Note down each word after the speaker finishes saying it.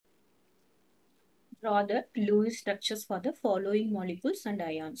Draw the Lewis structures for the following molecules and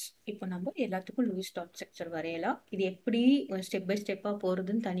ions. இப்போ நம்ம எல்லாத்துக்கும் Lewis structure வரையலாம். இது எப்படி ஸ்டெப் பை ஸ்டெப்பாக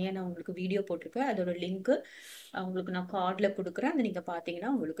போகிறதுன்னு தனியாக நான் உங்களுக்கு வீடியோ போட்டிருக்கேன். அதோட லிங்க்கு உங்களுக்கு நான் கார்டில் கொடுக்குறேன். அதை நீங்கள்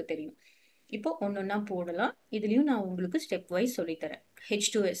பார்த்தீங்கன்னா உங்களுக்கு தெரியும். இப்போ ஒன்றொன்னா போடலாம். இதுலேயும் நான் உங்களுக்கு ஸ்டெப் வைஸ் சொல்லித்தரேன்.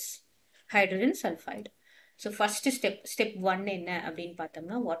 H2S hydrogen sulphide. So first step 1 என்ன அப்படின்னு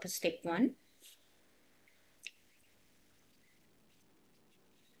பார்த்தோம்னா, what is step 1?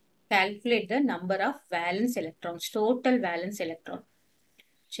 Calculate the number of valence electrons, total valence electron.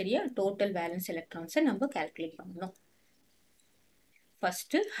 சரியா? Total valence electrons நம்ம calculate பண்ணணும்.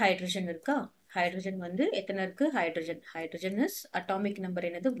 First hydrogen இருக்கா? Hydrogen வந்து எத்தனை இருக்கு? Hydrogen is atomic number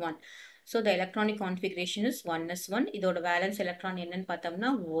என்னது? 1. So the electronic configuration is 1s1. இதோட valence electron என்னன்னு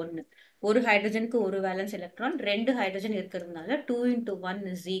பார்த்தோம்னா 1. ஒரு ஹைட்ரஜனுக்கு ஒரு valence electron, ரெண்டு ஹைட்ரஜன் இருக்கிறதுனால 2 into 1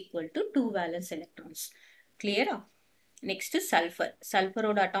 is equal to 2 valence electrons. Clear-ஆ? Next is sulfur. Sulfur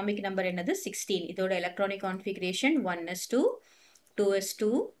ஓட atomic number என்னது? 16. இதோட electronic configuration 1s2, 2s2,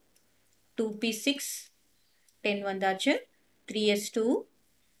 2p6, 10 வந்தாச்சு, 3s2,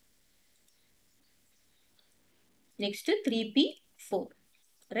 next 3p4.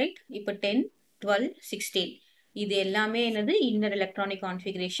 Right? இப்போ 10, 12, 16. இது எல்லாமே என்னது? inner electronic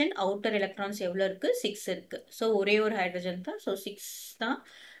configuration. outer electrons எவ்வளோ இருக்கு? 6 இருக்கு. So ஒரே ஒரு ஹைட்ரஜன் தான். So 6 தான்.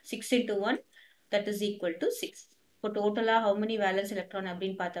 6 into 1, that is equal to 6. இப்போ டோட்டலா how many valence electron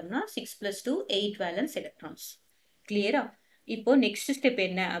அப்படின்னு பார்த்தோம்னா 6 plus 2, 8 valence electrons. Clear-ஆ? இப்போ next step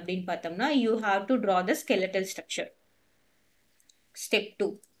என்ன அப்படின்னு பார்த்தோம்னா, you have to draw the skeletal structure. Step 2.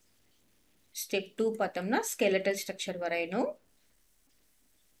 Step 2 பார்த்தோம்னா skeletal structure வரையணும்.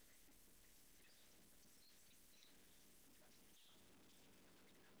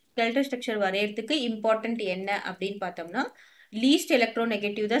 skeletal structure வரையறதுக்கு important என்ன அப்படின்னு பார்த்தோம்னா, least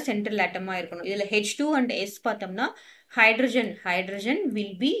electronegative தான் central atom இருக்கணும். இதுல H2 and S பார்த்தோம்னா hydrogen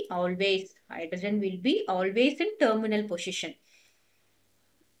will be always in terminal position.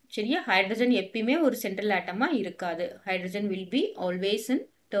 சரியா? ஹைட்ரஜன் எப்பயுமே ஒரு சென்ட்ரல் ஆட்டமா இருக்காது. Hydrogen will be always in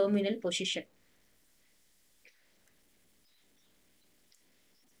terminal position.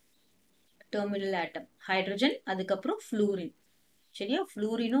 terminal atom hydrogen, அதுக்கப்புறம் ஃப்ளூரின். சரியா?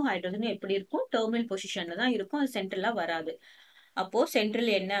 ஃப்ளூரினும் ஹைட்ரஜனும் எப்படி இருக்கும்? டெர்மினல் பொசிஷன்ல தான் இருக்கும். அது சென்ட்ரலா வராது. அப்போ சென்ட்ரல்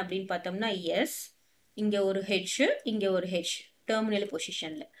என்ன அப்படின்னு பார்த்தோம்னா எஸ், இங்க ஒரு ஹெச், இங்க ஒரு ஹெச், டெர்மினல்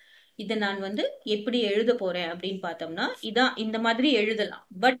பொசிஷன்ல. இதை நான் வந்து எப்படி எழுத போறேன் அப்படின்னு பார்த்தோம்னா, இதான் இந்த மாதிரி எழுதலாம்.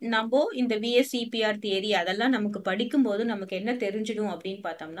 பட் நம்ம இந்த விஎஸ்இபிஆர் தியரி அதெல்லாம் நமக்கு படிக்கும்போது நமக்கு என்ன தெரிஞ்சிடும் அப்படின்னு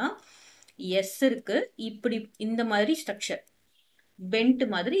பார்த்தோம்னா, எஸ் இருக்கு, இப்படி இந்த மாதிரி ஸ்ட்ரக்சர் பென்ட்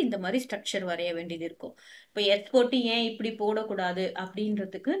மாதிரி இந்த மாதிரி ஸ்ட்ரக்சர் வரைய வேண்டியது இருக்கும். இப்போ எஸ் போட்டு ஏன் இப்படி போடக்கூடாது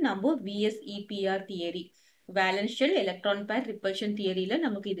அப்படின்றதுக்கு நம்ம விஎஸ்இபிஆர் தியரி, வேலன்ஷியல் எலக்ட்ரான் பேர் ரிப்பல்ஷன் தியரியில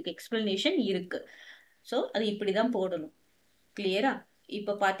நமக்கு இதுக்கு எக்ஸ்பிளனேஷன் இருக்கு. ஸோ அது இப்படிதான் போடணும். கிளியரா?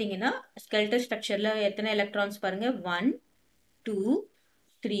 இப்போ பார்த்தீங்கன்னா ஸ்கெல்டல் ஸ்ட்ரக்சர்ல எத்தனை எலக்ட்ரான்ஸ் பாருங்க? 1, 2,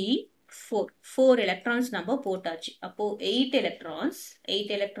 3, 4 எலக்ட்ரான்ஸ் நம்ம போட்டாச்சு. அப்போ 8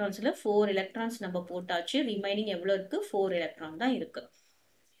 எலக்ட்ரான்ஸ்ல 4 எலக்ட்ரான்ஸ் நம்ம போட்டாச்சு. ரிமைனிங் எவ்வளவு இருக்கு? 4 எலக்ட்ரான் தான் இருக்கு.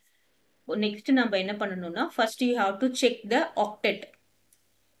 நெக்ஸ்ட் நம்ம என்ன பண்ணணும்னா, first you have to check the octet.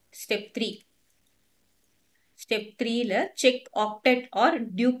 Step 3. Step 3ல check octet R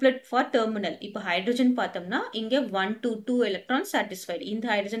டியூப்ளெட் for terminal. இப்போ ஹைட்ரஜன் பார்த்தோம்னா இங்க 1 to 2 எலக்ட்ரான் சாட்டிஸ்ஃபைடு. இந்த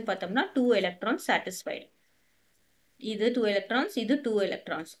ஹைட்ரஜன் பார்த்தோம்னா 2 எலக்ட்ரான் சாட்டிஸ்ஃபைடு. இது 2 எலக்ட்ரான்ஸ், இது 2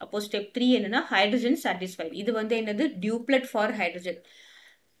 எலக்ட்ரான்ஸ். அப்போ ஸ்டெப் 3 என்னன்னா ஹைட்ரஜன் சாட்டிஸ்ஃபைடு. இது வந்து என்னது? டியூப்ளெட் ஃபார் ஹைட்ரஜன்.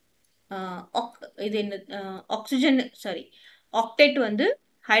 இது என்ன? ஆக்சிஜன், சாரி, ஆக்டெட் வந்து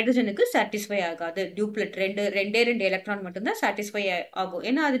ஹைட்ரஜனுக்கு சாட்டிஸ்ஃபை ஆகாது. டியூப்ளெட் ரெண்டே எலக்ட்ரான் மட்டும்தான் சாட்டிஸ்ஃபை ஆகும்.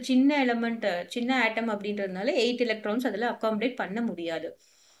 ஏன்னா அது சின்ன எலமெண்ட், சின்ன ஆட்டம் அப்படின்றதுனால 8 எலக்ட்ரான்ஸ் அதில் அகாமடேட் பண்ண முடியாது.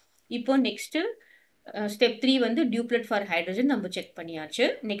 இப்போ நெக்ஸ்ட் ஸ்டெப் 3 வந்து டியூப்ளெட் ஃபார் ஹைட்ரஜன் நம்ம செக் பண்ணியாச்சு.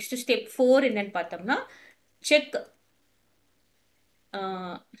 நெக்ஸ்ட் ஸ்டெப் 4 என்னன்னு பார்த்தோம்னா,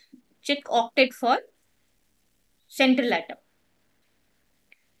 check octet for central atom.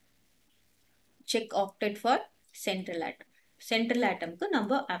 Check octet for central atom. Central ஆட்டம்க்கு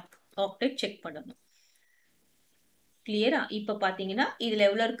நம்ம ஆக்டெட் செக் பண்ணணும். கிளியரா? இப்ப பாத்தீங்கன்னா இதுல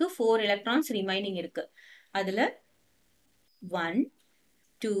எவ்வளவு இருக்கு? 4 எலக்ட்ரான்ஸ் ரிமைனிங் இருக்கு. அதுல 1,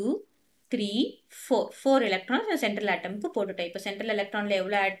 2, 3, 4 எலக்ட்ரான்ஸ் சென்ட்ரல் ஆட்டம்க்கு போட்டுட்டேன். இப்ப சென்ட்ரல் எலக்ட்ரான்ல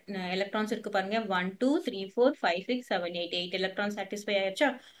எவ்வளவு எலக்ட்ரான்ஸ் இருக்கு பாருங்க? 1, 2, 3, 4, 5, 6, 7, 8 எலக்ட்ரான் சாட்டிஸ்ஃபை ஆயிடுச்சா?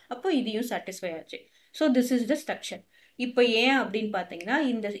 அப்போ இதையும் சாட்டிஸ்ஃபை ஆச்சு. So this is the structure. இப்போ ஏன் அப்படின்னு பார்த்தீங்கன்னா,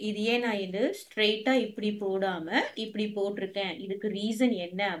 இது ஏன் நான் இது ஸ்ட்ரெயிட்டா இப்படி போடாம இப்படி போட்டிருக்கேன், இதுக்கு ரீசன்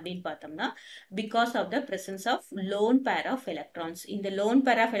என்ன அப்படின்னு பார்த்தோம்னா, because of the presence of lone pair of electrons. இந்த லோன்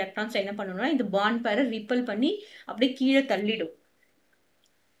பேர் ஆஃப் எலக்ட்ரான்ஸ் என்ன பண்ணணும்னா, இந்த பாண்ட் பேரை ரிப்பல் பண்ணி அப்படியே கீழே தள்ளிடும்.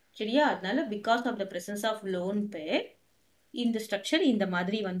 சரியா? அதனால because of the presence of lone pair இந்த ஸ்ட்ரக்சர் இந்த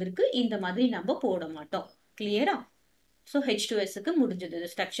மாதிரி வந்திருக்கு, இந்த மாதிரி நம்ம போட மாட்டோம். கிளியரா? ஸோ H2Sக்கு முடிஞ்சது.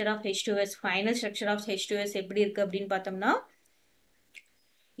 Structure of H2S, final structure of H2S எப்படி இருக்கு அப்படின்னு பார்த்தோம்னா,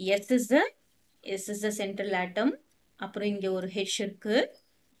 S is the central atom. அப்புறம் இங்க ஒரு H இருக்கு,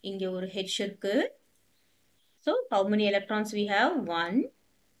 இங்க ஒரு H இருக்கு. So how many electrons we have? 1,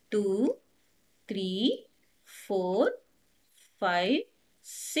 2, 3, 4, 5,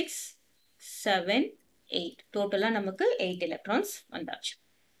 6, 7, 8. டோட்டலா நமக்கு 8 electrons வந்தாச்சு.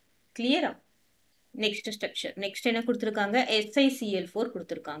 கிளியரா? Next structure. நெக்ஸ்ட் என்ன கொடுத்திருக்காங்க? SiCl4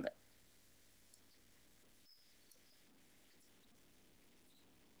 கொடுத்திருக்காங்க.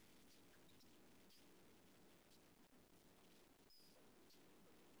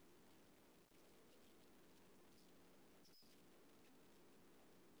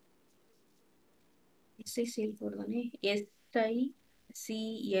 SiCl4 தானே?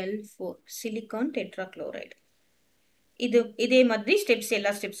 SiCl4 silicon tetrachloride. இதே மாதிரி ஸ்டெப்ஸ்,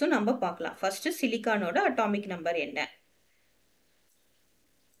 எல்லா ஸ்டெப்ஸும் நம்ம பார்க்கலாம். ஃபர்ஸ்ட் சிலிகானோட அட்டாமிக் நம்பர் என்ன?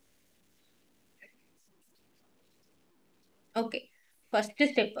 ஓகே, ஃபர்ஸ்ட்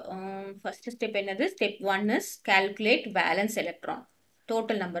ஸ்டெப் என்னது? Step 1 is calculate valence electron,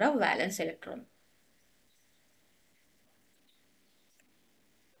 total number of valence electron.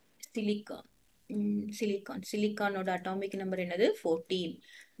 சிலிகானோட atomic number என்னது? 14.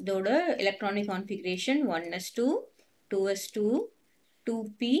 இதோட electronic configuration 1s2, 2s2,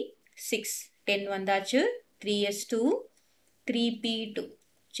 2p6, 10 வந்தாச்சு, 3s2, 3p2.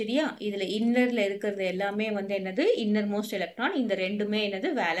 சரியா? இதுல இன்னர்ல இருக்கிறது எல்லாமே வந்து என்னது? Inner most electron. இந்த ரெண்டுமே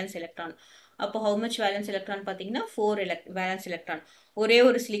என்னது? Valence electron. அப்போ how much வேலன்ஸ் எலக்ட்ரான் பாத்தீங்கன்னா 4 வேலன்ஸ் எலக்ட்ரான். ஒரே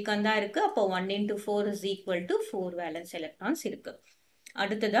ஒரு சிலிக்கான் தான் இருக்கு. அப்போ 1 into 4 is equal to 4 valence electrons இருக்கு.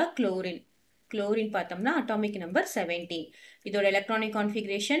 அடுத்ததா குளோரின். குளோரின் பார்த்தோம்னா அட்டாமிக் நம்பர் 17. இதோட electronic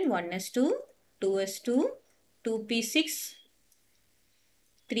configuration 1s2, 2s2, 2p6,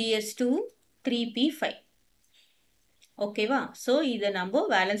 3s2, 3p5. ஓகேவா? ஸோ இதை நம்ம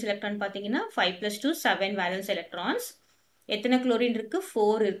வேலன்ஸ் எலக்ட்ரான் பார்த்தீங்கன்னா 5 + 2 7 வேலன்ஸ் எலக்ட்ரான்ஸ். எத்தனை குளோரின் இருக்கு?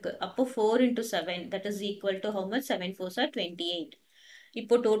 4 இருக்கு. அப்போ 4 into 7 that is equal to how much? 7 4s are 28.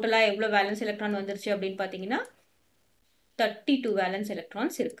 இப்போ டோட்டலா எவ்வளவு வேலன்ஸ் எலக்ட்ரான் வந்துருச்சு அப்படின்னு பார்த்தீங்கன்னா 32 வேலன்ஸ்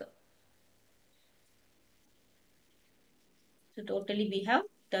எலக்ட்ரான்ஸ் இருக்கு. So totally we have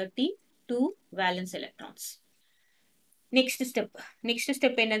 32 valence electrons. Next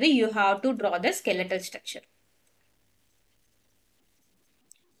step என்னது? You have to draw the skeletal structure.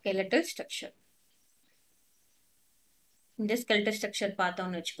 Skeletal structure. இந்த skeletal structure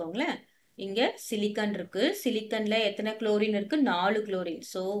பார்த்தோம்னு வச்சுக்கோங்களேன். இங்க சிலிக்கான் இருக்கு. சிலிக்கான்ல எத்தனை குளோரின் இருக்கு? 4 குளோரின்.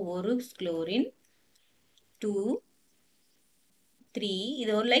 So ஒரு குளோரின், 2, 3,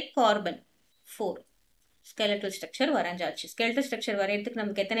 இது ஒரு like carbon, 4. Skeletal structure வரைஞ்சாச்சு. Skeletal structure வரையறதுக்கு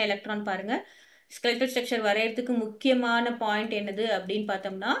நமக்கு எத்தனை எலக்ட்ரான் பாருங்க. ஸ்கெலட்டல் ஸ்ட்ரக்சர் வரையறதுக்கு முக்கியமான பாயிண்ட் என்னது அப்படின்னு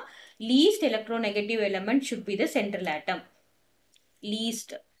பார்த்தோம்னா, least electronegative element should be the central atom.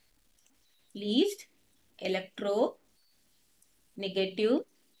 least electronegative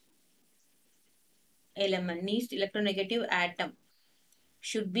element, least electronegative atom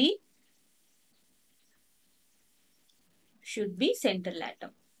should be central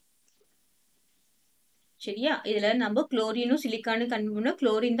atom. சரியா? இதுல நம்ம குளோரினும் சிலிக்கானும் கண்டுபிடிச்சோம்னா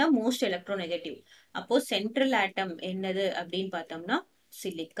குளோரின் தான் மோஸ்ட் எலக்ட்ரோநெகட்டிவ். அப்போ சென்ட்ரல் ஆட்டம் என்னது அப்படின்னு பார்த்தோம்னா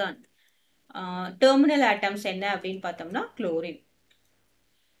சிலிக்கான். டெர்மினல் ஆட்டம்ஸ் என்ன அப்படின்னு பார்த்தோம்னா குளோரின்.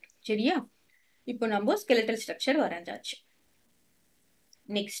 சரியா? இப்போ நம்ம ஸ்கெலட்டல் ஸ்ட்ரக்சர் வரைஞ்சாச்சு.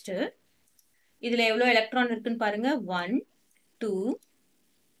 நெக்ஸ்ட் இதுல எவ்வளவு எலக்ட்ரான் இருக்குன்னு பாருங்க. 1, 2,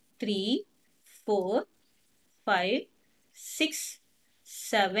 3, 4, 5, 6,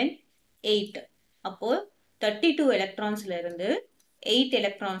 7, 8. அப்போ 32 எலக்ட்ரான்ஸ்ல இருந்து 8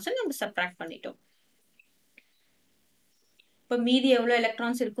 எலக்ட்ரான்ஸ் நம்ம சப்ட்ராக்ட் பண்ணிட்டோம். இப்ப மீதி எவ்வளவு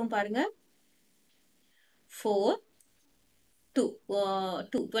எலக்ட்ரான்ஸ் இருக்கும் பாருங்க. 4, 2,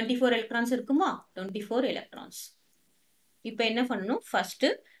 24 எலக்ட்ரான்ஸ் இருக்குமா? 24 எலக்ட்ரான்ஸ். இப்ப என்ன பண்ணணும்? First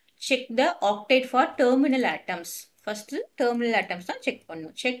check the octet for terminal atoms. First terminal atoms தான் செக்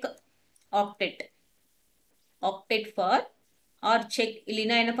பண்ணணும். Check octet for R check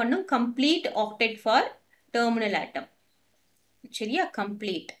இல்லைன்னா என்ன பண்ணும்? கம்ப்ளீட் ஆக்டேட் ஃபார் டெர்மினல் ஆட்டம். சரியா?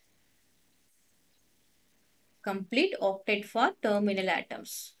 Complete octet for terminal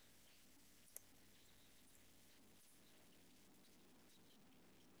atoms.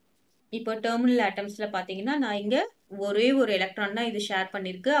 இப்போ டெர்மினல் ஆட்டம்ஸ்ல பாத்தீங்கன்னா நான் இங்க ஒரே ஒரு எலக்ட்ரான் தான் இது ஷேர்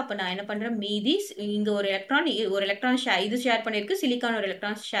பண்ணிருக்கு. அப்ப நான் என்ன பண்றேன்? மீதி இங்க ஒரு எலக்ட்ரான் இது ஷேர் பண்ணிருக்கு, சிலிக்கான் ஒரு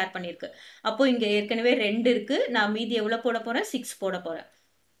எலக்ட்ரான் ஷேர் பண்ணிருக்கு. அப்போ இங்க ஏற்கனவே 2 இருக்கு. நான் மீதி எவ்வளவு போட போறேன்? 6 போட போறேன்.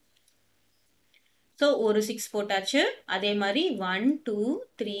 சோ ஒரு 6 போட்டாச்சு. அதே மாதிரி 1, 2,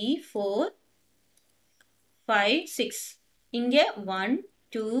 3, 4, 5, 6. இங்க 1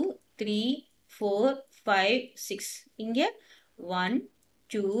 2 3 4 5 6 இங்க 1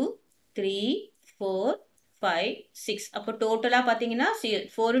 2 3 4 5 6 அப்போ டோட்டலா பாத்தீங்கன்னா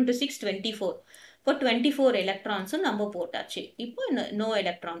 4 into 6 24. இப்போ 24 எலக்ட்ரான்ஸும் நம்ம போட்டாச்சு. இப்போ நோ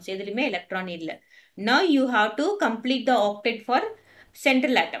எலக்ட்ரான்ஸ், எதுலையுமே எலக்ட்ரான் இல்லை. Now you have to complete the octet for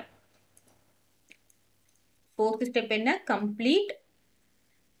central atom. Fourth step என்ன? Complete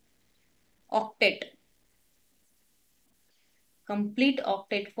octet. Complete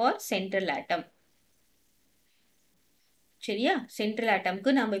octet for central atom. சரியா? central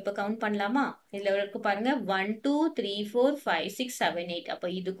atomக்கு நம்ம இப்ப கவுண்ட் பண்ணலாமா? இதுல இருக்கு பாருங்க 1 2 3 4 5 6 7 8. அப்ப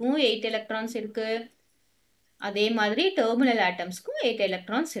இதுக்கும் 8 எலக்ட்ரான்ஸ் இருக்கு. அதே மாதிரி terminal atomsக்கும் 8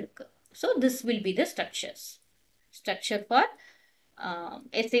 எலக்ட்ரான்ஸ் இருக்கு. So this will be the structure for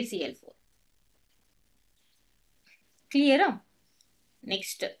SiCl4. Clear?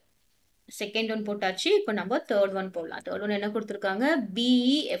 Next second one போட்டாச்சு. இப்போ நம்ம third one போடலாம். third one என்ன கொடுத்திருக்காங்க?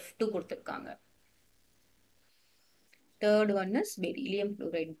 BeF2 கொடுத்திருக்காங்க. Third one is beryllium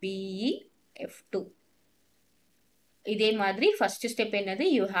fluoride, BeF2. இதே மாதிரி first step என்னது?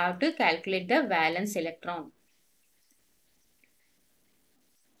 You have to calculate the valence electron.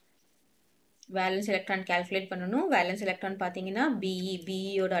 Valence electron calculate பண்ணணும். Valence electron பாத்தீங்கன்னா BE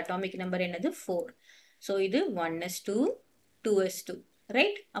ஓட atomic number என்னது? 4. So இது 1s2, 2s2.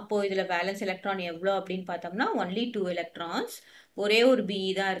 Right? அப்போ இதுல valence electron எவ்வளோ அப்படின்னு பார்த்தோம்னா only 2 electrons. ஒரே ஒரு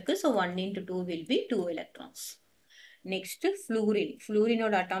BE தான் இருக்கு. So 1 into 2 will be 2 electrons. Next fluorine. Fluorine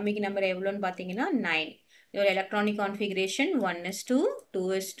ஓட atomic number எவ்வளோன்னு பார்த்தீங்கன்னா 9. இதோட electronic configuration 1s2,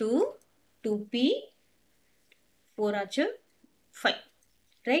 2s2, 2p, 4 ஆச்சு, 5.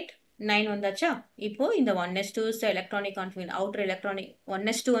 Right? 9 வந்தாச்சா? இப்போ இந்த 1s2 is the electronic configuration, outer electronic.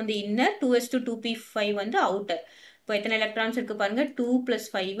 1s2 வந்து inner, 2s2, 2p5 வந்து outer. இப்போ எத்தனை எலக்ட்ரான்ஸ் இருக்கு பாருங்க? 2 plus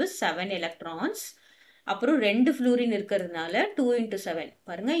 5 is 7 electrons. அப்புறம் 2 fluorine இருக்கிறதுனால 2 into 7.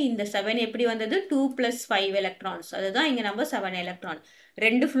 பாருங்க இந்த 7 எப்படி வந்தது? 2 plus 5 electrons. அதுதான் இங்க நம்ம 7 electron.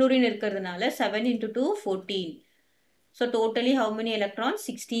 2 fluorine இருக்கிறதுனால 7 into 2, 14. So totally how many electrons?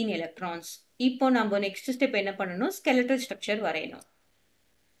 16 electrons. இப்போ நம்ம next step என்ன பண்ணணும்? Skeletal structure வரையணும்.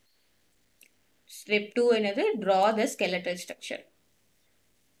 Step 2 என்னது? Draw the skeletal structure.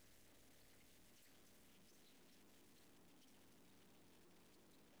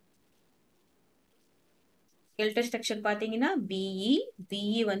 Skeletal structure பாத்தீங்கன்னா BE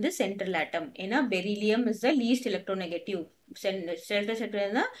வந்து central atom. ஏன்னா beryllium is the least electronegative. Skeletal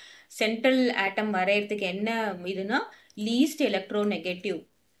structure central atom வரையறதுக்கு என்ன இதுனா least electronegative.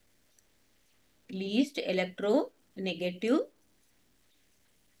 Least electronegative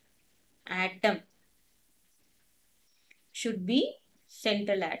atom should be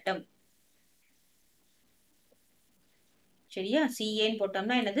central atom. சரியா? CN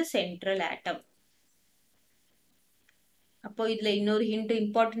போட்டோம்னா என்னது? Central atom. அப்போ இதுல இன்னொரு ஹிண்ட்,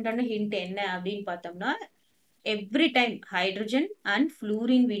 இம்பார்ட்டன்டான ஹிண்ட் என்ன அப்படின்னு பார்த்தோம்னா every time hydrogen and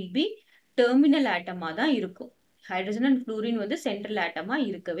fluorine will be terminal ஆட்டமா தான் இருக்கும். ஹைட்ரஜன் அண்ட் ஃப்ளூரின் வந்து சென்ட்ரல் ஆட்டமா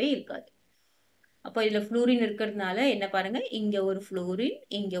இருக்கவே இருக்காது. அப்போ இதுல ஃப்ளூரின் இருக்கிறதுனால என்ன பாருங்க, இங்க ஒரு ஃப்ளூரின்,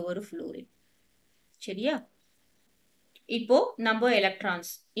 இங்க ஒரு ஃப்ளூரின். சரியா? இப்போ நம்ம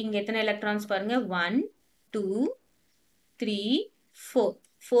எலக்ட்ரான்ஸ், இங்க எத்தனை எலக்ட்ரான்ஸ் பாருங்க? 1 2 3 4.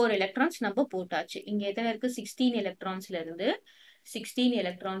 4 எலக்ட்ரான்ஸ் நம்ம போட்டாச்சு. இங்க எத்தனை இருக்கு? 16 எலக்ட்ரான்ஸ்ல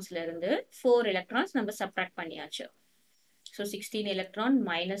இருந்து 4 எலக்ட்ரான்ஸ் நம்ம சப்ட்ராக்ட் பண்ணியாச்சு. So 16 electron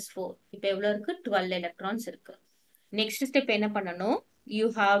minus 4. இப்போ எவ்வளவு இருக்கு? 12 எலக்ட்ரான்ஸ் இருக்கு. நெக்ஸ்ட் ஸ்டெப் என்ன பண்ணணும்? You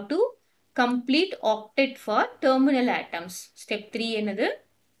have to complete octet for terminal atoms. Step 3 என்னது?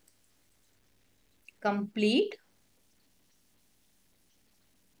 Complete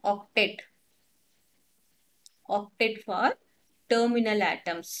octet. Octet for terminal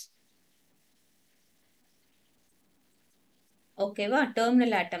atoms. ஓகேவா?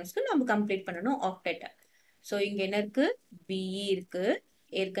 டெர்மினல் ஆட்டம்ஸ்க்கு நம்ம கம்ப்ளீட் பண்ணணும் ஆக்டெட். ஸோ இங்க என்ன இருக்கு? BE இருக்கு.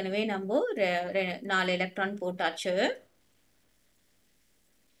 ஏற்கனவே நம்ம 4 எலக்ட்ரான் போட்டாச்சு.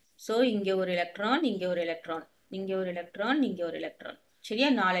 ஸோ இங்க ஒரு எலக்ட்ரான், இங்க ஒரு எலக்ட்ரான், இங்க ஒரு எலக்ட்ரான், இங்க ஒரு எலக்ட்ரான். சரியா?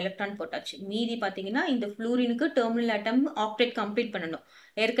 4 எலக்ட்ரான் போட்டாச்சு. மீதி பாத்தீங்கன்னா இந்த ஃப்ளூரினுக்கு டெர்மினல் ஆட்டம் ஆக்டெட் கம்ப்ளீட் பண்ணணும்.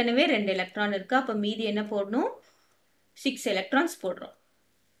 ஏற்கனவே 2 எலக்ட்ரான் இருக்கு. அப்ப மீதி என்ன போடணும்? 6 எலக்ட்ரான்ஸ் போடுறோம்.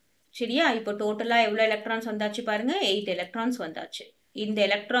 சரியா? இப்போ டோட்டலா எவ்வளவு எலக்ட்ரான்ஸ் வந்தாச்சு பாருங்க? 8 எலக்ட்ரான்ஸ் வந்தாச்சு. இந்த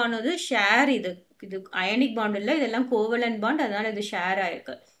எலக்ட்ரான் வந்து ஷேர், இது அயனிக் பாண்ட் இல்ல, இதெல்லாம் கோவலன்ட் பாண்ட், அதனால இது ஷேர்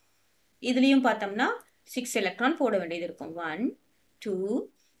ஆயிருக்கு. இதுலயும் பார்த்தோம்னா 6 எலக்ட்ரான் போட வேண்டியது இருக்கும். 1 2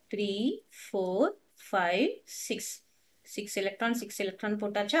 3 4 5 6. 6 எலக்ட்ரான்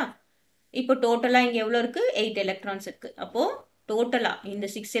போட்டாச்சா? இப்போ டோட்டலா இங்க எவ்வளவு இருக்கு? 8 எலக்ட்ரான்ஸ் இருக்கு. அப்போ டோட்டலா இந்த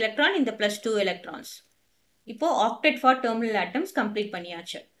 6 எலக்ட்ரான், இந்த +2 எலக்ட்ரான்ஸ். இப்போ octet for terminal atoms complete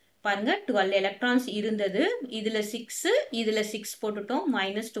பண்ணியாச்சு. பாருங்க 12 எலக்ட்ரான்ஸ் இருந்தது. இதுல 6 இதுல 6 போட்டுட்டோம்.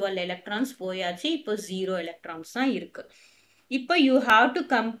 -12 எலக்ட்ரான்ஸ் போயாச்சு. இப்போ 0 எலக்ட்ரான்ஸ் தான் இருக்கு. இப்போ you have to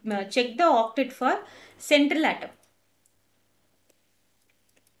check the octet for central atom.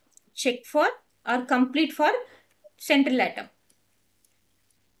 Check for or complete for central atom.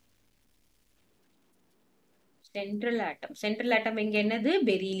 Central atom இங்க என்னது?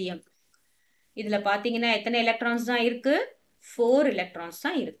 பெரிலியம். இதுல பாத்தீங்கன்னா எத்தனை எலக்ட்ரான்ஸ் தான் இருக்கு? 4 electrons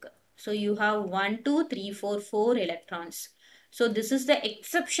தான் இருக்கு. So you have 1, 2, 3, 4, 4 electrons. So this is the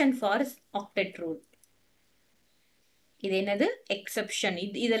exception for octet rule. இது என்னது? Exception.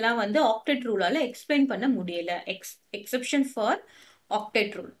 இதெல்லாம் வந்து octet rule ஆல explain பண்ண முடியல. Exception for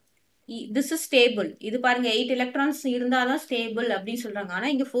octet rule. This is stable. இது பாருங்க 8 electrons இருந்தாதான் stable அப்படின்னு சொல்றாங்க. ஆனா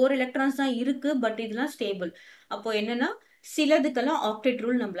இங்க 4 electrons தான் இருக்கு, பட் இதெல்லாம் stable. அப்போ என்னன்னா சிலதுக்கெல்லாம் octet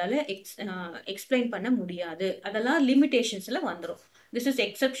rule நம்மளால explain பண்ண முடியாது. அதெல்லாம் limitationsல வந்துரும். This is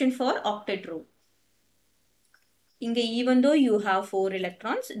exception for octet rule. இங்க even though you have 4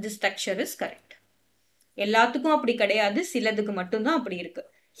 electrons, this structure is correct. எல்லாத்துக்கும் அப்படி கிடையாது, சிலதுக்கு மட்டும்தான் அப்படி இருக்கு.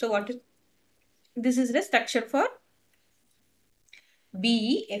 So what is this is the structure for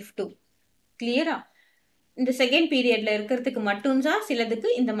BeF2. கிளியரா? இந்த செகண்ட் பீரியட்ல இருக்கிறதுக்கு மட்டும்தான் சிலதுக்கு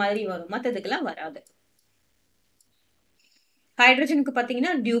இந்த மாதிரி வரும், மற்றதுக்கெல்லாம் வராது. ஹைட்ரஜனுக்கு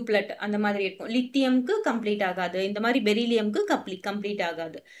பார்த்தீங்கன்னா டியூப்லெட் அந்த மாதிரி இருக்கும். லித்தியம்க்கு கம்ப்ளீட் ஆகாது. இந்த மாதிரி பெரிலியம்க்கு கம்ப்ளீட்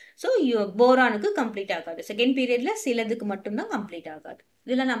ஆகாது. ஸோ போரானுக்கு கம்ப்ளீட் ஆகாது. செகண்ட் பீரியட்ல சிலதுக்கு மட்டும்தான் கம்ப்ளீட் ஆகாது.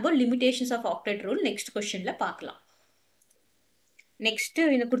 இதில் நம்ம limitations of octet rule next கொஸ்டின்ல பார்க்கலாம். நெக்ஸ்ட்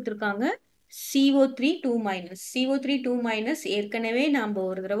என்ன கொடுத்துருக்காங்க? CO3 2-. CO3 2- ஏற்கனவே நம்ம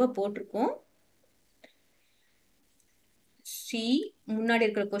ஒரு தடவை போட்டிருக்கோம். முன்னாடி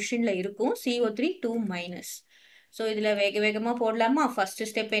இருக்கிற கொஸ்டின்ல இருக்கும். CO3 2-. ஸோ இதில் வேகமாக போடலாமா? ஃபர்ஸ்ட்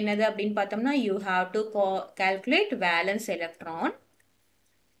ஸ்டெப் என்னது அப்படின்னு பார்த்தோம்னா, you have to calculate valence electron.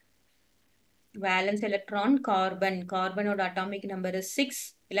 Valence electron carbon. கார்பனோட atomic number 6.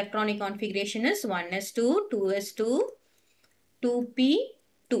 Electronic configuration is 1s2, 2s2,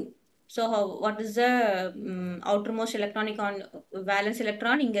 2p2. So what is the outermost electronic valence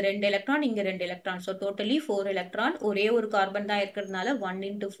electron? இங்க 2 electron, இங்க 2 electron. So totally 4 electron. ஒரே ஒரு carbon தான் இருக்கிறதுனால 1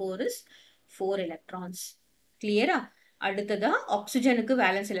 into 4 is 4 electrons. கிளியரா? அடுத்ததா ஆக்சிஜனுக்கு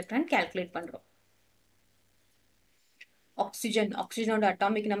valence electron calculate பண்றோம். ஆக்சிஜனோட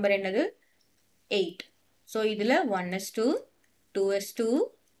atomic number என்னது? 8. ஸோ இதுல 1s2, 2s2,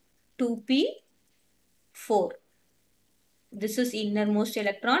 2p4. This is innermost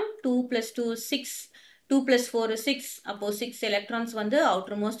electron. 2 plus 2 is 6. 2 plus 4 is 6. அப்போ 6 electrons வந்து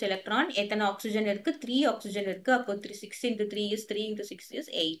outermost electron. எத்தனை ஆக்சிஜன் இருக்கு? 3 ஆக்சிஜன் இருக்கு. அப்போ 6 into 3 is 3 into 6 is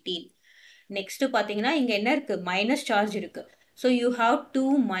 18. Next பாத்தீங்கன்னா இங்க என்ன இருக்கு? மைனஸ் சார்ஜ் இருக்கு. So you have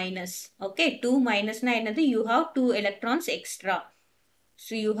 2-. Okay, 2- என்னது? You have 2 electrons extra.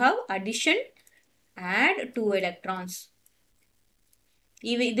 So you have addition, add 2 electrons.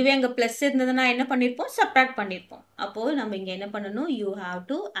 இதுவே அங்க பிளஸ் இருந்ததுன்னா என்ன பண்ணிருப்போம்? சப்ராக்ட் பண்ணிருப்போம். அப்போ நம்ம இங்க என்ன பண்ணணும்? You have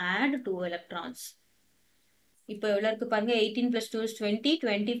to add 2 electrons. இப்போ எவ்வளவு இருக்கு பாருங்க? 18 plus 2 is 20.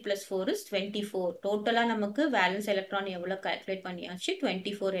 20 plus 4 is 24. டோட்டலா நமக்கு வேலன்ஸ் எலக்ட்ரான் எவ்வளவு கால்குலேட் பண்ணியாச்சு?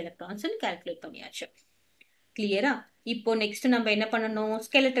 24 electrons கால்குலேட் பண்ணியாச்சு. கிளியரா? இப்போ நெக்ஸ்ட் நம்ம என்ன பண்ணணும்?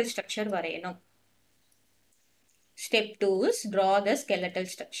 skeletal structure வரையணும். Step 2 is draw the skeletal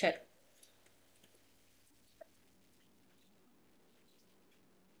structure.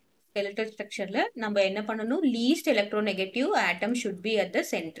 skeletal structureல நம்ம என்ன பண்ணணும்? least electronegative atom should be at the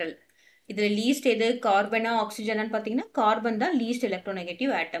central. இதுல least எது? கார்பனா ஆக்சிஜனான்னு பாத்தீங்கன்னா கார்பன் தான் least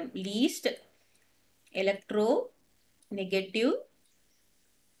electronegative atom. least electronegative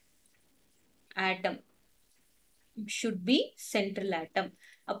atom should be central atom.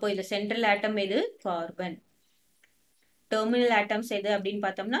 அப்போ இதுல central atom எது? கார்பன். terminal atoms எது அப்படின்னு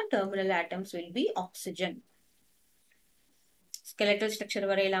பார்த்தோம்னா terminal atoms will be oxygen. skeletal structure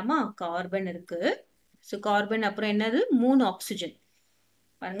வரையலாமா? Carbon இருக்கு. ஸோ கார்பன் அப்புறம் என்னது? 3 ஆக்சிஜன்.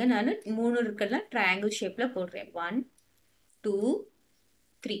 பாருங்க நான் 3 இருக்கிறதுலாம் ட்ரையாங்கிள் ஷேப்ல போடுறேன். 1, 2,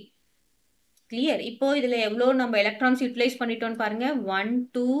 3. கிளியர்? இப்போ இதுல எவ்வளவு நம்ம எலக்ட்ரான்ஸ் யூட்டிலைஸ் பண்ணிட்டோம்னு பாருங்க. 1,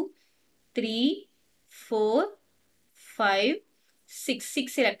 2, 3, 4, 5,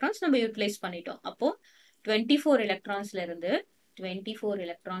 6 எலக்ட்ரான்ஸ் நம்ம யூட்டிலைஸ் பண்ணிட்டோம். அப்போ 24 எலக்ட்ரான்ஸ்ல இருந்து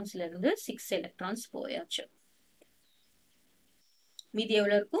 6 எலக்ட்ரான்ஸ் போயாச்சு. மீதி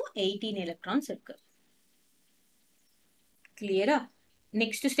எவ்வளவு இருக்கும்? 18 எலக்ட்ரான்ஸ் இருக்கு. கிளியரா?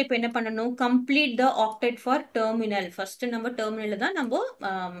 நெக்ஸ்ட் ஸ்டெப் என்ன பண்ணணும்? Complete the octet for terminal. First நம்ம டெர்மினல்ல தான் நம்ம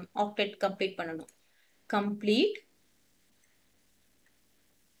ஆக்டெட் கம்ப்ளீட் பண்ணணும். Complete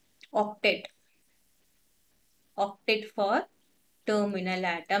octet for terminal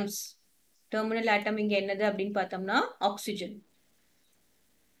atoms. Terminal ஆட்டம் இங்க என்னது அப்படின்னு பார்த்தோம்னா ஆக்சிஜன்.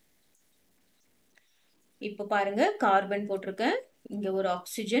 இப்போ பாருங்க கார்பன் போட்டிருக்கேன், இங்க ஒரு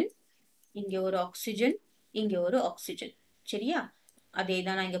ஆக்சிஜன், இங்க ஒரு ஆக்சிஜன், இங்க ஒரு ஆக்சிஜன். சரியா? அதே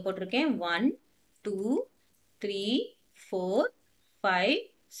தான் நான் இங்க போட்டிருக்கேன். 1 2 3 4 5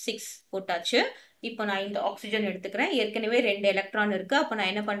 6 போட்டாச்சு. இப்போ நான் இந்த ஆக்சிஜன் எடுத்துக்கிறேன். ஏற்கனவே 2 எலக்ட்ரான் இருக்கு. அப்போ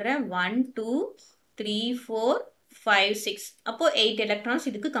நான் என்ன பண்றேன்? 1 2 3 4 5 6. அப்போ 8 எலக்ட்ரான்ஸ்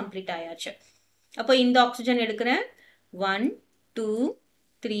இதுக்கு கம்ப்ளீட் ஆயாச்சு. அப்போ இந்த ஆக்சிஜன் எடுக்கிறேன். 1 2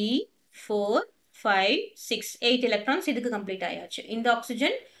 3 4 5 6 8 எலக்ட்ரான்ஸ் இதுக்கு கம்ப்ளீட் ஆயாச்சு. இந்த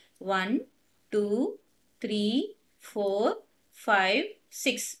ஆக்சிஜன் 1 2 3 4 5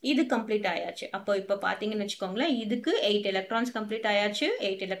 6 இது கம்ப்ளீட் ஆயாச்சு. அப்போ இப்போ பாத்தீங்கன்னு வச்சுக்கோங்களேன், இதுக்கு 8 எலக்ட்ரான்ஸ் கம்ப்ளீட் ஆயாச்சு,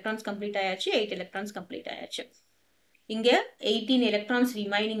 8 எலக்ட்ரான்ஸ் கம்ப்ளீட் ஆயாச்சு, 8 எலக்ட்ரான்ஸ் கம்ப்ளீட் ஆயாச்சு. இங்க 18 எலக்ட்ரான்ஸ்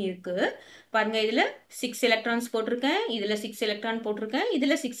ரிமைனிங் இருக்கு. பாருங்க, இதுல 6 எலக்ட்ரான்ஸ் போட்டிருக்கேன், இதுல 6 எலக்ட்ரான் போட்டிருக்கேன்,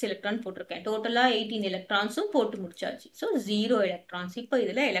 இதுல 6 எலக்ட்ரான் போட்டிருக்கேன். டோட்டலா 18 எலக்ட்ரான்ஸும் போட்டு முடிச்சாச்சு. So 0 electrons. இப்போ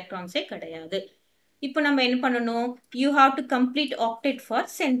இதுல எலக்ட்ரான்ஸே கிடையாது. இப்போ நம்ம என்ன பண்ணணும்? You have to complete octet for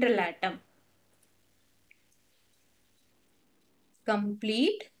central atom.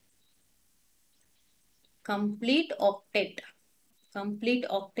 complete octet. Complete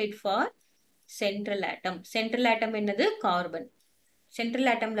octet for central atom. Central atom என்னது? கார்பன். சென்ட்ரல்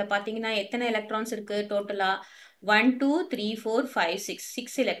ஆட்டம்ல பாத்தீங்கன்னா எத்தனை எலக்ட்ரான்ஸ் இருக்கு? டோட்டலா 1 2 3 4 5 6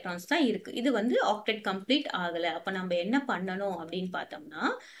 6 எலக்ட்ரான்ஸ் தான் இருக்கு. இது வந்து ஆக்டெட் கம்ப்ளீட் ஆகல. அப்ப நம்ம என்ன பண்ணணும் அப்படின்னு பார்த்தோம்னா,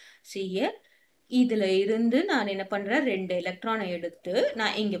 இதுல இருந்து நான் என்ன பண்றேன்? 2 எலக்ட்ரானை எடுத்து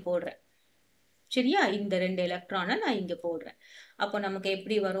நான் இங்க போடுறேன். சரியா? இந்த 2 எலக்ட்ரானை நான் இங்க போடுறேன். அப்போ நமக்கு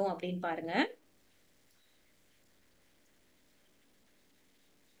எப்படி வரும் அப்படின்னு பாருங்க.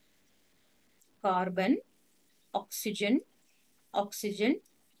 கார்பன், ஆக்சிஜன், ஆக்சிஜன்,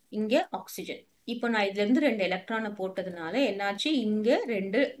 இங்க ஆக்சிஜன். இப்போ நான் இதுல இருந்து 2 எலக்ட்ரானை போட்டதுனால என்னாச்சு?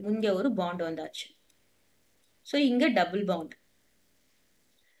 இங்க ஒரு பாண்ட் வந்தாச்சு. சோ இங்க டபுள் பாண்ட்.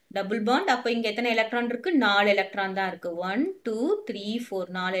 Double bond. அப்போ இங்க எத்தனை எலக்ட்ரான் இருக்கு? 4 எலக்ட்ரான் தான் இருக்கு. 1 2 3 4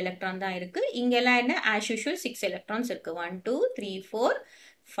 4 எலக்ட்ரான் தான் இருக்கு. இங்க எல்லாம் என்ன? as usual 6 எலக்ட்ரான்ஸ் இருக்கு. 1 2 3 4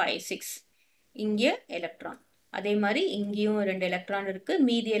 5 6. இங்க எலக்ட்ரான். அதே மாதிரி இங்கேயும் 2 எலக்ட்ரான் இருக்கு.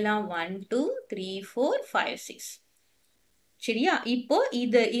 மீதி எல்லாம் 1 2 3 4 5 6. சரியா? இப்போ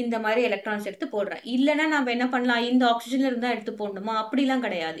இந்த மாதிரி எலக்ட்ரான்ஸ் எடுத்து போடுறேன். இல்லைன்னா நம்ம என்ன பண்ணலாம்? இந்த ஆக்சிஜன்ல இருந்தா எடுத்து போடணுமா? அப்படிலாம்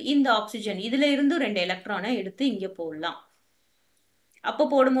கிடையாது. இந்த ஆக்சிஜன் இதுல இருந்து 2 எலக்ட்ரானை எடுத்து இங்க போடலாம். அப்போ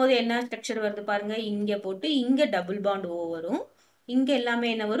போடும்போது என்ன ஸ்ட்ரக்சர் வருது பாருங்க. இங்க போட்டு இங்க டபுள் பாண்ட் ஓ வரும். இங்க எல்லாமே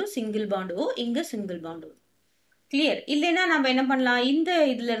என்ன வரும்? சிங்கிள் பாண்ட் ஓ, இங்க சிங்கிள் பாண்ட் ஓ. கிளியர்? இல்லைன்னா நம்ம என்ன பண்ணலாம்? இந்த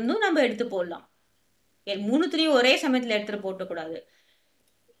இதுல இருந்தும் நம்ம எடுத்து போடலாம். மூணுத்துலயும் ஒரே சமயத்துல எடுத்துட்டு போட்டக்கூடாது.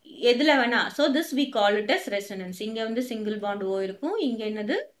 எதுல வேணா. So this we call it as resonance. இங்க வந்து சிங்கிள் பாண்ட் ஓ இருக்கும், இங்க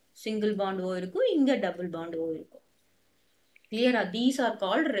என்னது? சிங்கிள் பாண்ட் ஓ இருக்கும், இங்க டபுள் பாண்ட் ஓ இருக்கும். கிளியரா? These are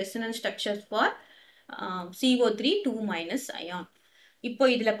called resonance structures for CO3 2- ion. இப்போ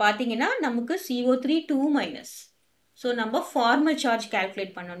இதுல பாத்தீங்கன்னா நமக்கு CO3 2-. ஸோ நம்ம ஃபார்மல் சார்ஜ்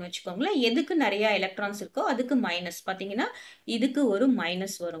கால்குலேட் பண்ணணும்னு வச்சுக்கோங்களேன். எதுக்கு நிறைய எலக்ட்ரான்ஸ் இருக்கோ அதுக்கு மைனஸ். பாத்தீங்கன்னா இதுக்கு ஒரு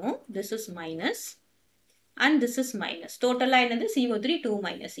மைனஸ் வரும். This is minus and this is minus. டோட்டலா என்னது? CO3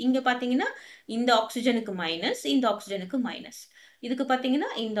 2-. இங்க பாத்தீங்கன்னா இந்த ஆக்சிஜனுக்கு மைனஸ், இந்த ஆக்சிஜனுக்கு மைனஸ். இதுக்கு பாத்தீங்கன்னா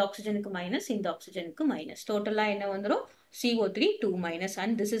இந்த ஆக்சிஜனுக்கு மைனஸ், இந்த ஆக்சிஜனுக்கு மைனஸ். டோட்டலா என்ன வந்துரும்? CO3 2-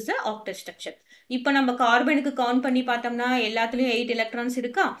 and this is the octet structure. இப்போ நம்ம கார்பனுக்கு கவுண்ட் பண்ணி பார்த்தோம்னா எல்லாத்துலயும் 8 எலக்ட்ரான்ஸ்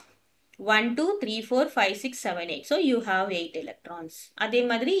இருக்கா? 1 2 3 4 5 6 7 8. So you have 8 electrons. அதே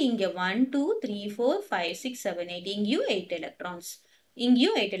மாதிரி இங்க 1 2 3 4 5 6 7 8. இங்கேயும் 8 electrons.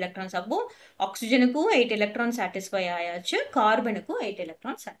 இங்கேயும் 8 electrons. அப்போ ஆக்சிஜனுக்கும் 8 electrons satisfy ஆயாச்சு, கார்பனுக்கும் 8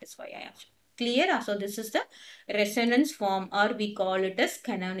 electrons satisfy ஆயாச்சு. Clear? So this is the resonance form, or we call it as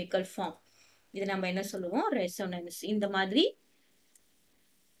canonical form. இது நம்ம என்ன சொல்லுவோம்? resonance. இந்த மாதிரி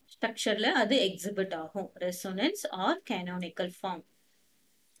ஸ்ட்ரக்சர்ல அது எக்ஸிபிட் ஆகும். resonance or canonical form.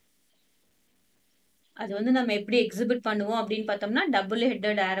 அது வந்து நம்ம எப்படி எக்ஸிபிட் பண்ணுவோம் அப்படின்னு பார்த்தோம்னா டபுள்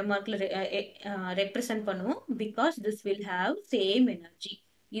ஹெட்டட் ஏரோ மார்க்ல ரெப்ரசென்ட் பண்ணுவோம். Because this will have same energy.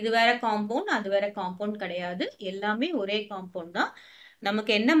 இது வேற காம்பவுண்ட், அது வேற காம்பவுண்ட் கிடையாது. எல்லாமே ஒரே காம்பவுண்ட் தான்.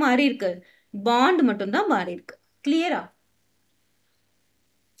 நமக்கு என்ன மாறி இருக்கு? பாண்ட் மட்டும் தான் மாறி இருக்கு. கிளியரா?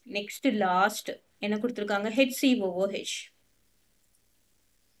 நெக்ஸ்ட் லாஸ்ட் என்ன கொடுத்துருக்காங்க? HCOOH.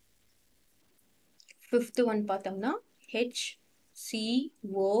 ஃபிஃப்த் ஒன் பார்த்தோம்னா HCOOH.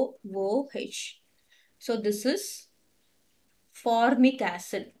 So this is formic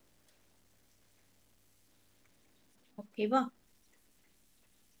acid. Okay va?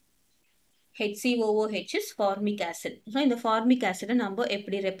 HCOOH is formic acid. So இந்த formic acid நம்ம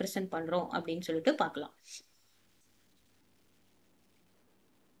எப்படி represent பண்றோம் அப்படின்னு சொல்லிட்டு பார்க்கலாம்.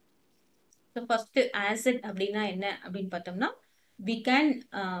 So first acid அப்படின்னா என்ன அப்படின்னு பார்த்தோம்னா we can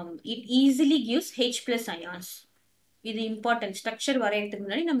it easily gives H+ ions. இது important. ஸ்ட்ரக்சர் வரையறதுக்கு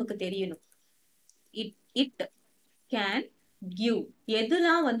முன்னாடி நமக்கு தெரியணும். It it can give.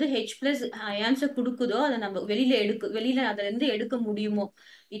 எதுலாம் வந்து H பிளஸ் அயான்ஸை கொடுக்குதோ அதை நம்ம வெளியில அதுல இருந்து எடுக்க முடியுமோ,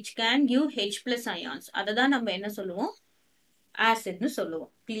 it can give H plus ions, அதை தான் நம்ம என்ன சொல்லுவோம், ஆசிட்னு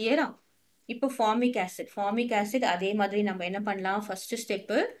சொல்லுவோம். கிளியரா? இப்போ ஃபார்மிக் ஆசிட் அதே மாதிரி நம்ம என்ன பண்ணலாம், first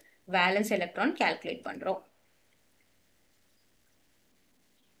step valence electron calculate பண்றோம்.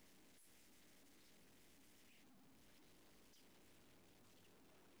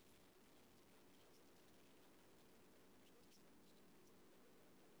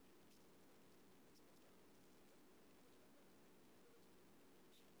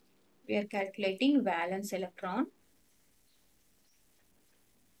 We are calculating valence electron.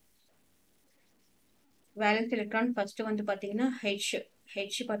 Valence electron first வந்து பாத்தீங்கன்னா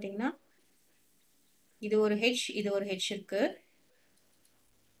H பாத்தீங்கன்னா இது ஒரு H, இது ஒரு H இருக்கு.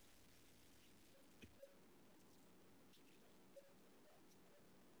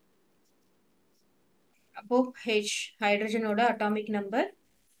 அப்போ H ஹைட்ரஜனோட அட்டாமிக் நம்பர்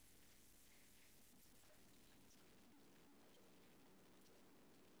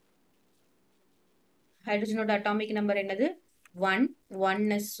என்னது, 1. 1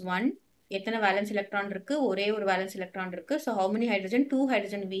 is 1. எத்தனை வேலன்ஸ் எலக்ட்ரான் இருக்கு, ஒரே ஒரு வேலன்ஸ் எலக்ட்ரான் இருக்கு. So how many hydrogen? 2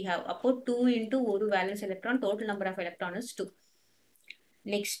 hydrogen we have. அப்போ 2 into ஒரு valence electron, total number of electron is 2.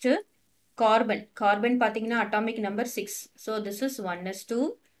 Next carbon பாத்தீங்கன்னா atomic number 6. So this is 1s2,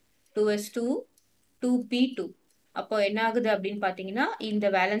 2s2, 2p2. அப்போ என்ன ஆகுது அப்படின்னு பாத்தீங்கன்னா இந்த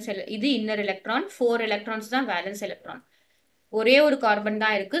வேலன்ஸ் இது இன்னர் எலக்ட்ரான், 4 எலக்ட்ரான்ஸ் தான் வேலன்ஸ் எலக்ட்ரான். ஒரே ஒரு கார்பன்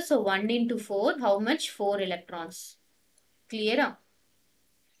தான் இருக்கு. So 1 into 4, how much? 4 electrons. கிளியரா?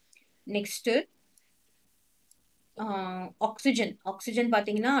 நெக்ஸ்ட் ஆக்சிஜன்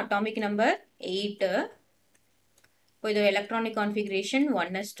பாத்தீங்கன்னா அட்டாமிக் நம்பர் 8. இப்போ இது electronic configuration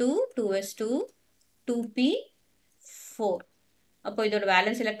 1s2, 2s2, 2p4. அப்போ இதோட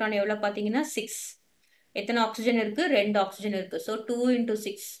வேலன்ஸ் எலக்ட்ரான் எவ்வளவு பாத்தீங்கன்னா 6. எத்தனை ஆக்சிஜன் இருக்கு, 2 ஆக்சிஜன் இருக்கு. So 2 into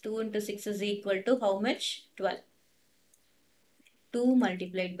 6 is equal to how much? 12. 2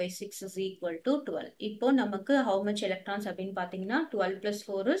 multiplied by 6 is equal to 12. இப்போ நமக்கு how much electrons அப்படின்னு பாத்தீங்கன்னா 12 plus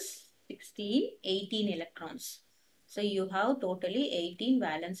 4 is 16, 18 electrons. So you have totally 18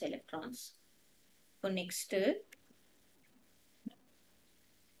 valence electrons. இப்போ next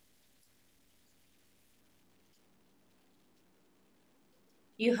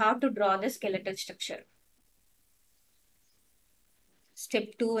you have to draw the skeletal structure. Step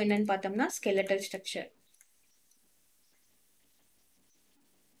 2 என்னன்னு பார்த்தோம்னா skeletal structure.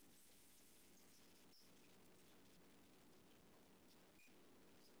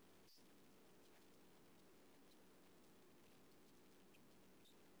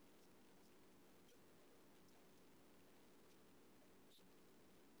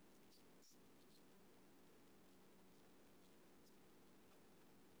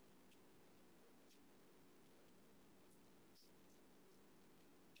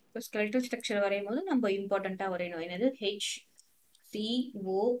 இப்போ skeletal structure வரையும் போது நம்ம இம்பார்ட்டண்டா வரையணும். என்னது? HCOOH.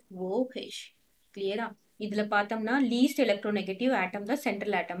 கிளியரா? இதுல பார்த்தோம்னா லீஸ்ட் எலக்ட்ரோநெகட்டிவ் ஆட்டம் தான்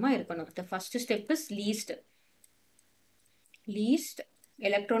சென்ட்ரல் ஆட்டமா இருக்கணும். The first step is least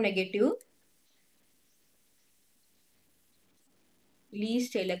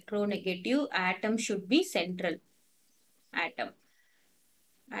electronegative atom should be central atom.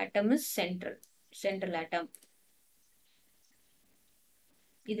 Atom is central atom.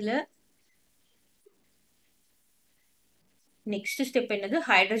 இதுல next step என்னது?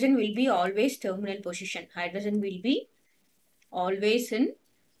 Hydrogen will be always terminal position. Hydrogen will be always in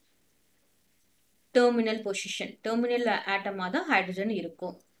terminal position. Terminal atom தான் hydrogen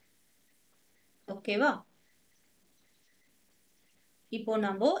இருக்கும். ஓகேவா? இப்போ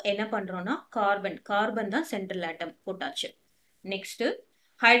நம்ம என்ன பண்றோம்னா carbon தான் சென்ட்ரல் ஆட்டம் போட்டாச்சு. நெக்ஸ்ட்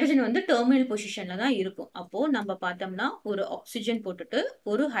ஹைட்ரஜன் வந்து டெர்மினல் பொசிஷன்ல தான் இருக்கும். அப்போ நம்ம பார்த்தோம்னா ஒரு ஆக்சிஜன் போட்டுட்டு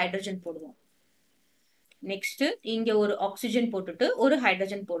ஒரு ஹைட்ரஜன் போடுவோம். நெக்ஸ்ட் இங்க ஒரு ஆக்சிஜன் போட்டுட்டு ஒரு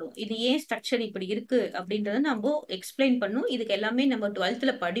ஹைட்ரஜன் போடுவோம். இது ஏன் ஸ்ட்ரக்சர் இப்படி இருக்கு அப்படின்றத நம்ம எக்ஸ்பிளைன் பண்ணும். இதுக்கு எல்லாமே நம்ம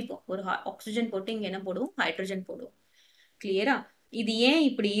 12th படிப்போம். ஒரு ஆக்சிஜன் போட்டு இங்க என்ன போடுவோம், ஹைட்ரஜன் போடுவோம். கிளியரா? இது ஏன்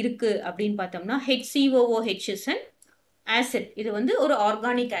இப்படி இருக்கு அப்படின்னு பார்த்தோம்னா HCOOH is an acid. இது வந்து ஒரு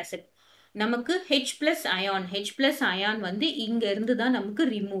ஆர்கானிக் ஆசிட். நமக்கு H பிளஸ் அயான் வந்து இங்க இருந்து தான் நமக்கு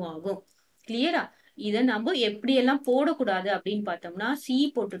ரிமூவ் ஆகும். கிளியரா? இதை நம்ம எப்படி எல்லாம் போடக்கூடாது அப்படின்னு பார்த்தோம்னா C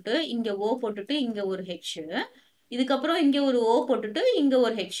போட்டுட்டு இங்க O போட்டுட்டு இங்க ஒரு H, இதுக்கப்புறம் இங்க ஒரு O போட்டுட்டு இங்க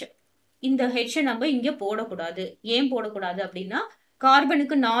ஒரு H. இந்த H நம்ம இங்க போடக்கூடாது. ஏன் போடக்கூடாது அப்படின்னா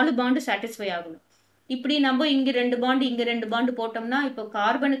கார்பனுக்கு 4 பாண்டு சாட்டிஸ்ஃபை ஆகணும். இப்படி நம்ம இங்க 2 பாண்டு இங்க 2 பாண்டு போட்டோம்னா இப்போ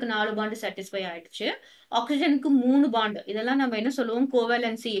கார்பனுக்கு 4 பாண்டு சாட்டிஸ்ஃபை ஆயிடுச்சு, ஆக்சிஜனுக்கு 3 பாண்டு. இதெல்லாம் நம்ம என்ன சொல்லுவோம்,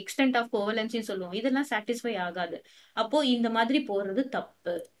 கோவேலன்சி, எக்ஸ்டென்ட் ஆஃப் கோவேலன்சின்னு சொல்லுவோம். இதெல்லாம் சாட்டிஸ்ஃபை ஆகாது. அப்போ இந்த மாதிரி போடுறது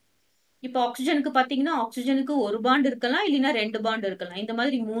தப்பு. இப்போ ஆக்சிஜனுக்கு பாத்தீங்கன்னா ஆக்சிஜனுக்கு ஒரு பாண்ட் இருக்கலாம் இல்லைன்னா 2 பாண்ட் இருக்கலாம். இந்த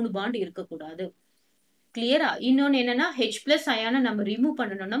மாதிரி 3 பாண்ட் இருக்கக்கூடாது. கிளியரா? இன்னொன்னு என்னன்னா H+ அயானை நம்ம ரிமூவ்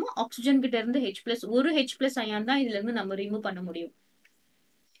பண்ணணும்னா ஆக்சிஜன் கிட்ட இருந்து H+ ஒரு H+ அயான் தான் இதுல இருந்து நம்ம ரிமூவ் பண்ண முடியும்.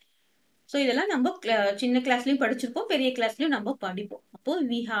 சோ இதெல்லாம் நம்ம சின்ன கிளாஸ்லயும் படிச்சிருப்போம், பெரிய கிளாஸ்லயும் நம்ம படிப்போம். அப்போ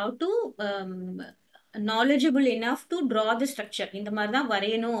we have to knowledgeable enough to draw the structure. இந்த மாதிரி தான்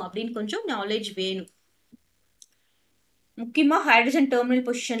வரையணும் அப்படின்னு கொஞ்சம் நாலேஜ் வேணும். முக்கியமா ஹைட்ரஜன் டெர்மினல்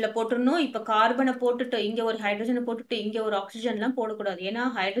பொசிஷன்ல போட்டுறணும். இப்ப கார்பனை போட்டுட்டு இங்க ஒரு ஹைட்ரஜனை போட்டுட்டு இங்க ஒரு ஆக்சிஜன் எல்லாம் போடக்கூடாது. ஏன்னா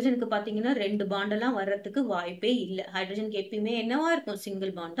ஹைட்ரஜனுக்கு பாத்தீங்கன்னா 2 பாண்ட் எல்லாம் வர்றதுக்கு வாய்ப்பே இல்லை. ஹைட்ரஜனுக்கு எப்பயுமே என்னவா இருக்கும்?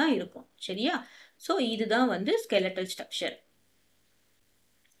 சிங்கிள் பாண்ட் தான் இருக்கும். சரியா? சோ இதுதான் வந்து ஸ்கெலட்டல் ஸ்ட்ரக்சர்.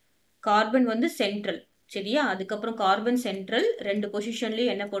 கார்பன் வந்து சென்ட்ரல். சரியா? அதுக்கப்புறம் கார்பன் சென்ட்ரல் 2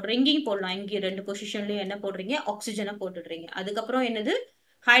 பொசிஷன்லயும் என்ன போடுறீங்க? இங்கேயும் போடலாம். இங்கேயும் 2 பொசிஷன்லயும் என்ன போடுறீங்க? ஆக்சிஜனை போட்டுடுறீங்க. அதுக்கப்புறம் என்னது?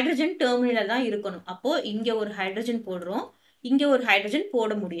 ஹைட்ரஜன் டெர்மினல்ல தான் இருக்கணும். அப்போ இங்க ஒரு ஹைட்ரஜன் போடுறோம், இங்க ஒரு ஹைட்ரஜன்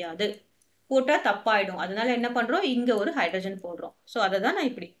போட முடியாது. போட்டா தப்பாயிடும். அதனால என்ன பண்றோம்? இங்க ஒரு ஹைட்ரஜன் போடுறோம். சோ அதை தான் நான்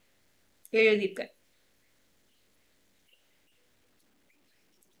இப்படி எழுதியிருக்கேன்.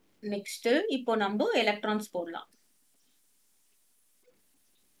 நெக்ஸ்ட் இப்போ நம்ம எலக்ட்ரான்ஸ் போடலாம்.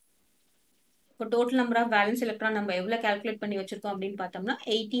 இப்போ total number of valence electron நம்ம எவ்வளவு கால்குலேட் பண்ணி வச்சிருக்கோம் அப்படின்னு பார்த்தோம்னா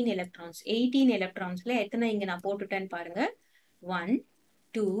 18 எலக்ட்ரான்ஸ். 18 எலக்ட்ரான்ஸ்ல எத்தனை இங்க நான் போட்டுட்டேன்னு பாருங்க. 1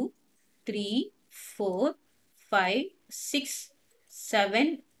 2 3 4 5 6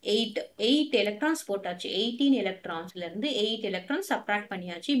 7 8 8 எலக்ட்ரான்ஸ் போட்டாச்சு. 18 எலக்ட்ரான்ஸ்ல இருந்து 8 எலக்ட்ரான்ஸ் சப்ட்ராக்ட்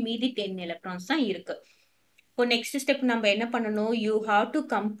பண்ணியாச்சு. மீதி 10 எலக்ட்ரான்ஸ் தான் இருக்கு. இப்போ நெக்ஸ்ட் ஸ்டெப் நம்ம என்ன பண்ணணும்? You have to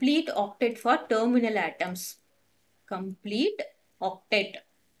complete octet for terminal atoms. Complete octet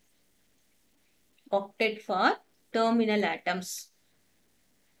for terminal atoms.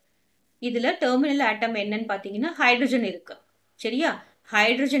 இதுல டெர்மினல் ஆட்டம் என்னன்னு பாத்தீங்கன்னா ஹைட்ரஜன் இருக்கு. சரியா?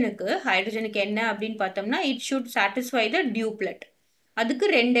 ஹைட்ரஜனுக்கு என்ன அப்படின்னு பார்த்தோம்னா இட் ஷுட் சாட்டிஸ்ஃபை த டியூப்லெட். அதுக்கு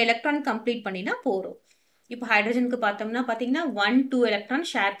 2 எலக்ட்ரான் கம்ப்ளீட் பண்ணினா போறோம். இப்போ ஹைட்ரஜனுக்கு பார்த்தோம்னா பாத்தீங்கன்னா 1 2 எலக்ட்ரான்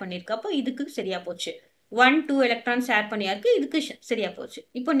ஷேர் பண்ணிருக்கு. அப்போ இதுக்கு சரியா போச்சு. 1 2 எலக்ட்ரான் ஷேர் பண்ணியாருக்கு, இதுக்கு சரியா போச்சு.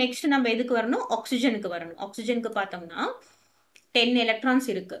 இப்போ நெக்ஸ்ட் நம்ம எதுக்கு வரணும்? ஆக்சிஜனுக்கு வரணும். ஆக்சிஜனுக்கு பார்த்தோம்னா 10 எலக்ட்ரான்ஸ்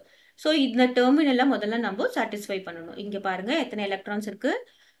இருக்கு. சோ இந்த டெர்மினல்ல முதல்ல நம்ம சாட்டிஸ்ஃபை பண்ணணும். இங்க பாருங்க எத்தனை எலக்ட்ரான்ஸ் இருக்கு?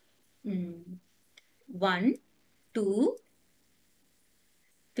 1 2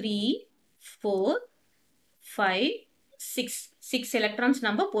 3 4 5 6 எலக்ட்ரான்ஸ்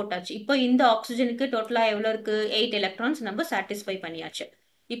நம்ம போட்டாச்சு. இப்போ இந்த ஆக்சிஜனுக்கு டோட்டலா எவ்வளவு இருக்கு? 8 எலக்ட்ரான்ஸ் நம்ம சாட்டிஸ்ஃபை பண்ணியாச்சு.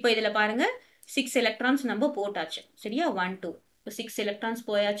 இப்போ இதுல பாருங்க 6 எலக்ட்ரான்ஸ் நம்ம போட்டாச்சு. சரியா? 1 2 6 எலக்ட்ரான்ஸ்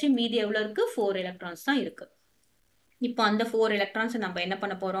போயாச்சு. மீதி எவ்வளவு இருக்கு? 4 எலக்ட்ரான்ஸ் தான் இருக்கு. இப்போ அந்த 4 எலக்ட்ரான்ஸ் நம்ம என்ன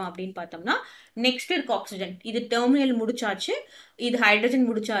பண்ண போறோம் அப்படின்னு பார்த்தோம்னா நெக்ஸ்ட் இருக்கு ஆக்சிஜன். இது டெர்மினல் முடிச்சாச்சு, இது ஹைட்ரஜன்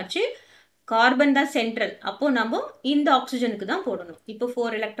முடிச்சாச்சு, கார்பன் தான் சென்ட்ரல். அப்போ நம்ம இந்த ஆக்சிஜனுக்கு தான் போடணும். இப்போ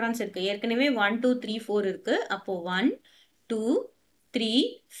 4 எலக்ட்ரான்ஸ் இருக்கு. ஏற்கனவே 1 2 3 4 இருக்கு. அப்போ 1 2 3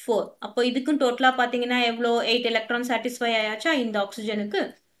 4. அப்போ இதுக்கும் டோட்டலா பாத்தீங்கன்னா எவ்வளோ? 8 எலக்ட்ரான் சாட்டிஸ்ஃபை ஆயாச்சா இந்த ஆக்சிஜனுக்கு?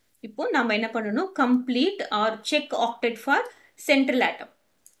 இப்போ நம்ம என்ன பண்ணணும்? Complete R check octet for central atom.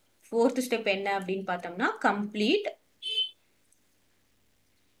 4th step என்ன அப்படின்னு பார்த்தோம்னா complete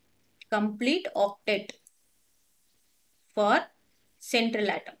octet for central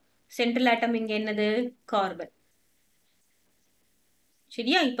atom. central atom இங்க என்னது? கார்பன்.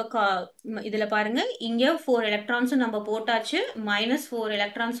 சரியா? இப்ப இதுல பாருங்க இங்க 4 எலக்ட்ரான்ஸ் நம்ம போட்டாச்சு, -4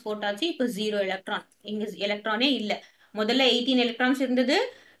 எலக்ட்ரான்ஸ் போட்டாச்சு. இப்ப 0 எலக்ட்ரான். இங்க எலக்ட்ரானே இல்ல. முதல்ல 18 எலக்ட்ரான்ஸ் இருந்தது.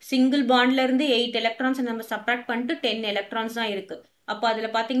 சிங்கிள் பாண்ட்ல இருந்து 8 எலக்ட்ரான்ஸ் நம்ம சப்ட்ராக்ட் பண்ணிட்டு 10 எலக்ட்ரான்ஸ் தான் இருக்கு. அப்ப அதுல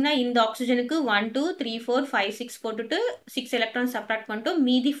பாத்தீங்கன்னா இந்த ஆக்சிஜனுக்கு 1 2 3 4 5 6 போட்டுட்டு 6 எலக்ட்ரான் சப்ட்ராக்ட் பண்ணிட்டோம்.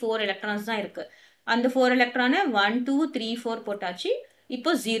 மீதி 4 எலக்ட்ரான்ஸ் தான் இருக்கு. அந்த 4 எலக்ட்ரானை 1 2 3 4 போட்டாச்சு.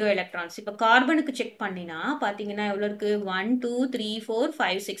 இப்போ 0 எலக்ட்ரான்ஸ். இப்போ கார்பனுக்கு செக் பண்ணினா பாத்தீங்கன்னா எவ்வளவு இருக்கு? 1 2 3 4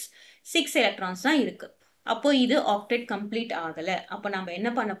 5 6 எலக்ட்ரான்ஸ் தான் இருக்கு. அப்போ இது ஆக்டெட் கம்ப்ளீட் ஆகல. அப்ப நம்ம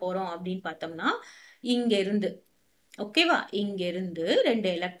என்ன பண்ண போறோம் அப்படின்னு பார்த்தோம்னா இங்க இருந்து, ஓகேவா, இங்க இருந்து 2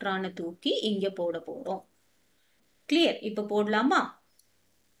 எலக்ட்ரானை தூக்கி இங்க போட போறோம். கிளியர்? இப்ப போடலாமா?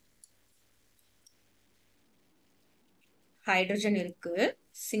 ஹைட்ரஜன் இருக்கு,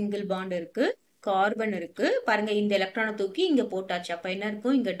 சிங்கிள் பாண்ட் இருக்கு, கார்பன் இருக்கு. பாருங்க இந்த எலக்ட்ரானை தூக்கி இங்க போட்டாச்சு. அப்ப என்ன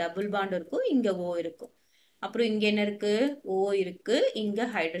இருக்கும்? இங்க டபுள் பாண்ட் இருக்கும், இங்க O இருக்கும். அப்புறம் இங்க என்ன இருக்கு? O இருக்கு, இங்க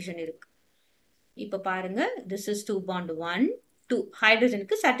ஹைட்ரஜன் இருக்கு. இப்ப பாருங்க this is 2 bond 1 2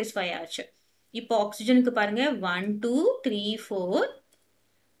 ஹைட்ரஜனுக்கு சாட்டிஸ்ஃபை ஆச்சு. இப்போ ஆக்சிஜனுக்கு பாருங்க 1 2 3 4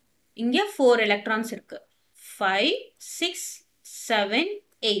 இங்க 4 எலக்ட்ரான்ஸ் இருக்கு. 5 6 7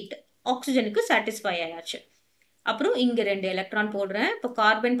 8 ஆக்சிஜனுக்கு சாட்டிஸ்ஃபை ஆயாச்சு. அப்புறம் இங்க 2 எலக்ட்ரான் போடுறேன். இப்போ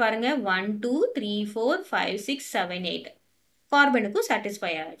கார்பன் பாருங்க 1 2 3 4 5 6 7 8 கார்பனுக்கும்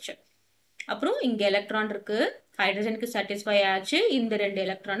சாட்டிஸ்ஃபை ஆச்சு. அப்புறம் இங்க எலக்ட்ரான் இருக்கு, ஹைட்ரஜனுக்கு சாட்டிஸ்ஃபை ஆச்சு. இந்த 2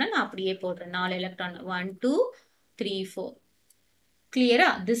 எலக்ட்ரானை நான் அப்படியே போடுறேன். 4 எலக்ட்ரான் 1 2 3 4 கிளியரா?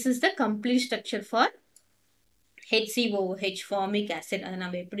 This is the complete structure for HCOOH formic acid. அதை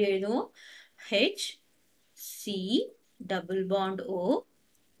நம்ம எப்படி எழுதுவோம்? H C double bond O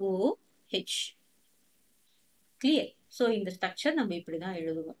OH. clear? so இந்த ஸ்ட்ரக்சர் நம்ம இப்படி தான்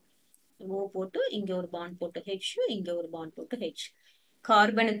எழுதுவோம். O போட்டு இங்க ஒரு பாண்ட் போட்டு H, இங்க ஒரு பாண்ட் போட்டு H.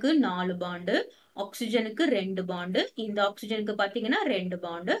 கார்பனுக்கு 4 பாண்டு, ஆக்சிஜனுக்கு 2 பாண்டு, இந்த ஆக்சிஜனுக்கு பாத்தீங்கன்னா 2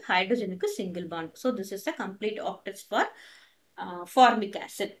 bond, ஹைட்ரஜனுக்கு single bond. so this is the complete octets for formic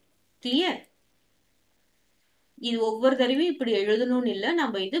acid. clear? இது ஒவ்வொரு தடவையும் இப்படி எழுதணும்னு இல்ல,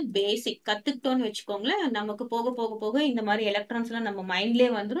 நம்ம இது பேசிக் கத்துக்கிட்டோம்னு வச்சுக்கோங்களேன், நமக்கு போக போக போக இந்த மாதிரி எலக்ட்ரான்ஸ் எல்லாம் நம்ம மைண்ட்லயே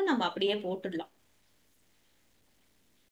வந்துடும், நம்ம அப்படியே போட்டுடலாம்.